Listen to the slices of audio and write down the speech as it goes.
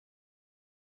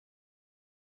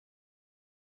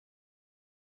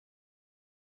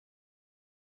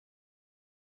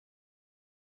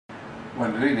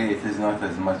Well, really, it is not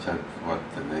as much of what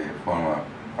the former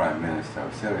Prime Minister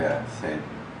of Syria said,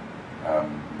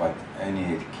 but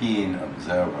any keen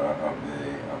observer of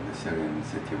the Syrian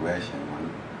situation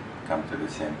will come to the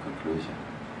same conclusion.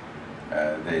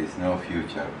 There is no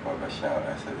future for Bashar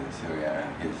Assad in Syria,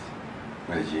 and his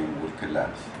regime will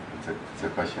collapse. It's a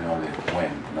question only of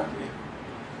when, not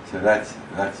if. So that's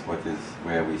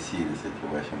where we see the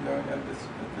situation going at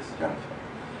this juncture.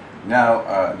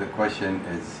 Now the question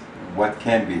is, what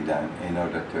can be done in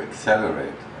order to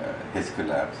accelerate his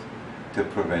collapse, to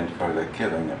prevent further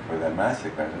killing and further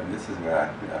massacres? And this is where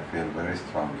I feel very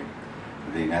strongly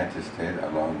the United States,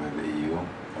 along with the EU,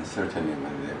 and certainly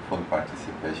with the full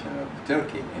participation of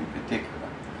Turkey in particular,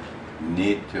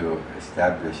 need to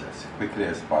establish as quickly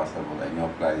as possible a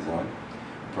no-fly zone,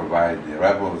 provide the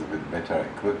rebels with better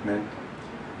equipment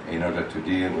in order to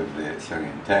deal with the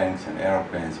Syrian tanks and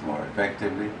airplanes more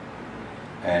effectively.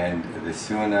 And the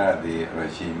sooner the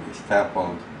regime is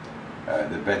toppled,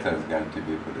 the better it's going to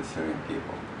be for the Syrian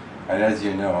people. And as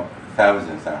you know,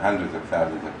 thousands and hundreds of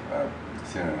thousands of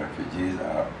Syrian refugees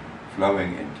are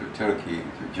flowing into Turkey,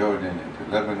 into Jordan,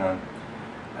 into Lebanon,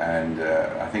 and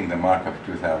I think the mark of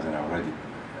 2,000 already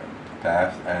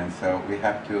passed. And so we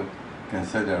have to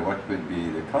consider what would be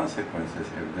the consequences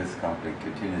if this conflict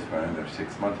continues for another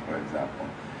 6 months, for example.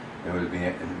 There will be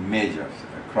a major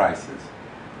crisis,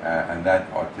 and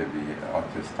that ought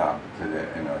to stop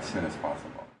as soon as possible.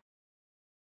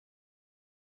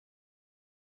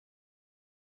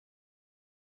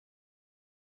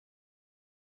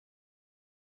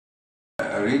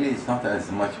 Really, it's not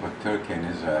as much what Turkey and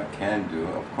Israel can do.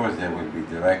 Of course, they will be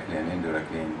directly and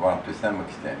indirectly involved to some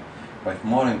extent, but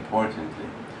more importantly,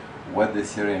 what the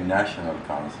Syrian National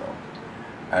Council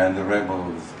and the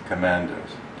rebels'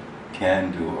 commanders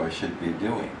can do or should be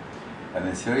doing. And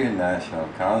the Syrian National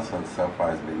Council so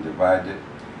far has been divided.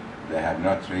 They have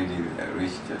not really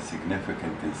reached a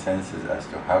significant consensus as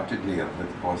to how to deal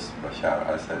with post-Bashar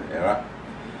Assad era.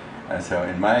 And so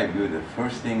in my view, the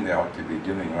first thing they ought to be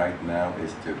doing right now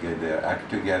is to get their act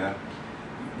together,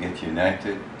 get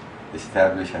united,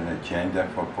 establish an agenda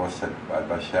for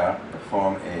post-Bashar,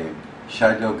 form a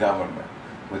shadow government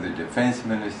with a defense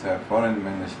minister, foreign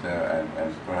minister,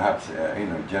 and perhaps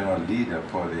general leader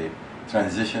for the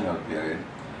transitional period.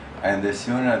 And the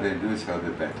sooner they do so,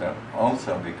 the better.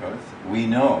 Also because we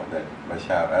know that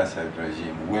Bashar Assad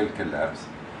regime will collapse,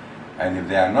 and if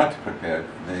they are not prepared,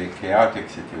 the chaotic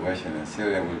situation in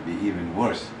Syria will be even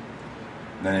worse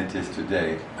than it is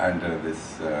today under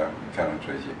this current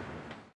regime.